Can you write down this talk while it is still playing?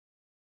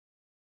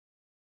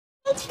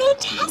That's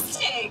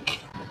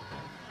fantastic!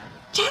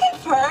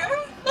 Jennifer,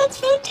 that's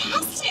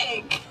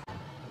fantastic!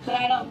 But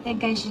I don't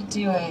think I should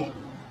do it.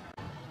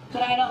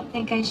 But I don't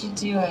think I should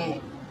do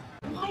it.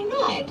 Why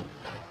not?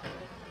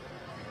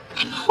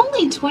 I'm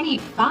only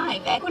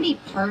 25, equity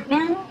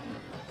partner?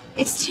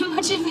 It's too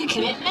much of a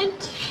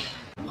commitment?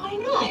 Why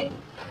not?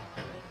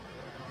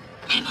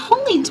 I'm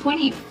only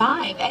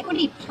 25,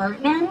 equity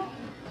partner?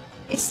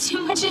 It's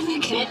too much of a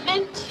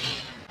commitment?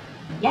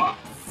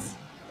 Yes.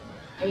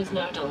 There's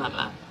no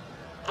dilemma.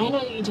 I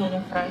know you,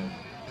 Jennifer.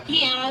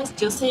 He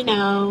asked, you'll say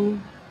no.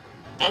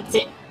 That's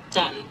it.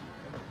 Done.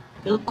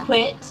 You'll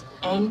quit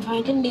and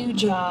find a new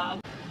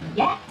job.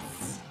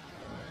 Yes.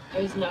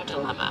 There's no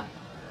dilemma.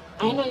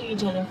 I know you,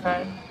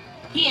 Jennifer.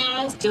 He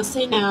asked, you'll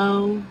say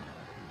no.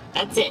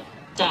 That's it.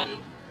 Done.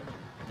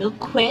 You'll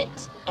quit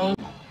and...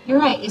 You're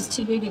right, it's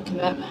too big a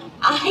commitment.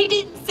 I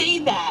didn't say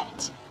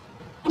that.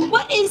 And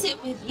what is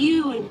it with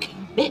you and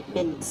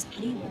commitments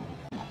anyway?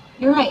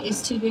 You're right,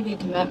 it's too big a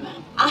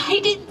commitment. I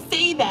didn't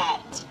say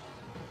that.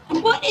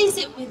 And what is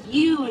it with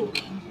you and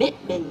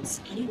commitments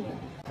anyway?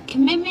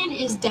 Commitment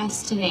is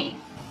destiny.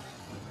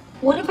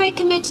 What if I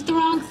commit to the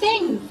wrong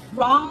thing?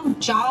 Wrong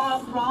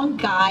job, wrong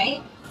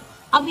guy?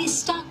 I'll be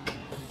stuck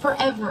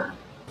forever,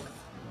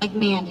 like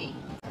Mandy.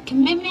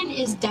 Commitment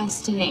is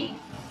destiny.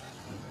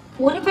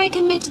 What if I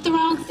commit to the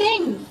wrong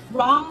thing?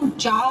 Wrong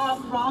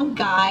job, wrong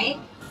guy?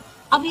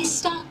 I'll be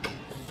stuck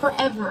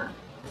forever,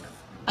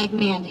 like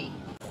Mandy.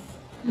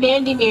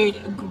 Mandy married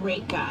a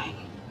great guy.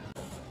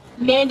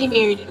 Mandy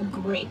married a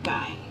great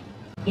guy.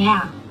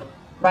 Yeah,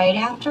 right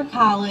after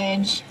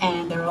college,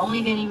 and they're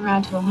only getting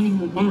around to a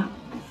honeymoon now.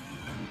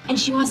 And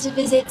she wants to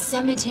visit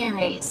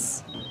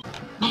cemeteries.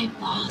 My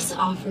boss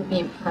offered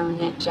me a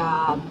permanent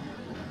job.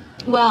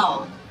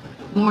 Well,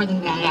 more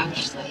than that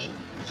actually.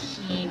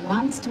 He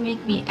wants to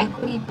make me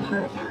equity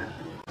partner.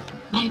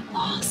 My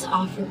boss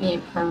offered me a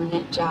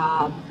permanent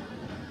job.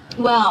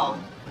 Well,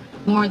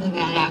 more than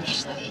that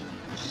actually.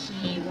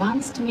 He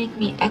wants to make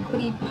me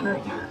equity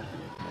partner.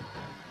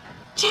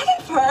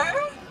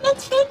 Jennifer,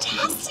 that's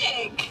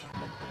fantastic!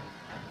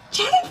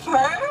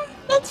 Jennifer,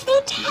 that's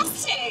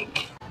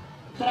fantastic!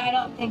 But I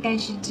don't think I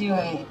should do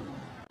it.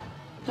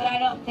 But I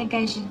don't think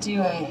I should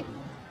do it.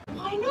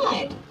 Why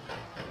not?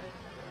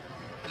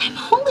 I'm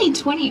only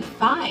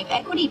 25,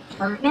 equity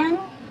partner?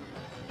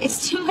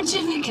 It's too much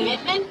of a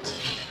commitment?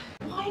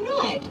 Why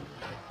not?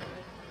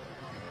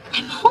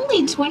 I'm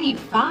only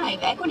 25,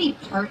 equity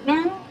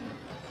partner?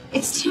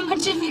 It's too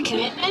much of a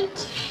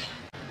commitment?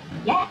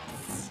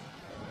 Yes.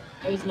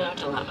 There's no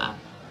dilemma.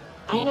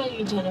 I know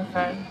you,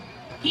 Jennifer.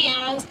 He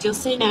asked, you'll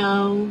say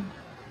no.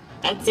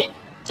 That's it.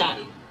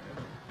 Done.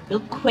 You'll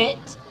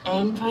quit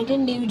and find a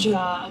new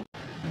job.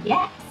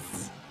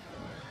 Yes.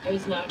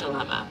 There's no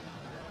dilemma.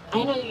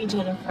 I know you,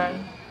 Jennifer.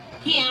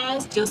 He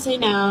asked, you'll say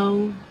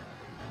no.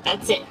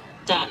 That's it.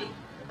 Done.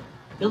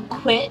 You'll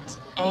quit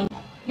and...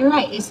 You're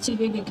right, it's too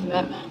big a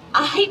commitment.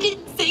 I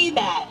didn't say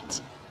that.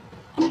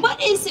 And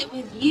what is it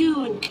with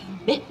you and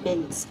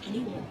commitments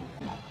anyway?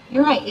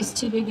 You're right, it's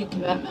too big a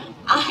commitment.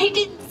 I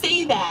didn't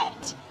say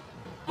that.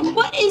 And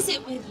what is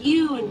it with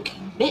you and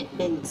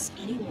commitments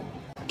anyway?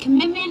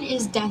 Commitment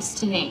is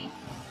destiny.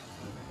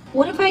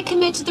 What if I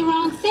commit to the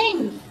wrong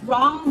thing?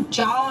 Wrong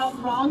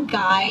job, wrong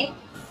guy?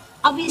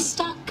 I'll be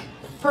stuck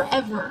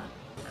forever,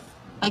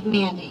 like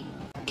Mandy.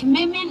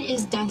 Commitment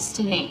is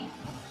destiny.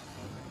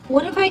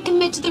 What if I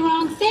commit to the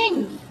wrong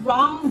thing?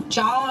 Wrong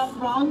job,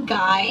 wrong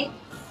guy?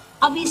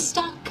 I'll be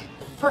stuck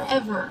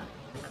forever,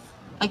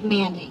 like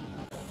Mandy.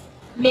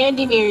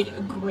 Mandy married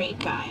a great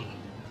guy.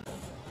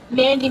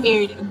 Mandy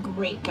married a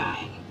great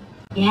guy.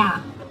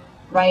 Yeah,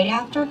 right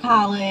after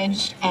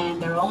college,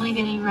 and they're only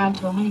getting around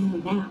to a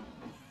honeymoon now.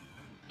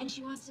 And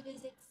she wants to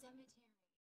visit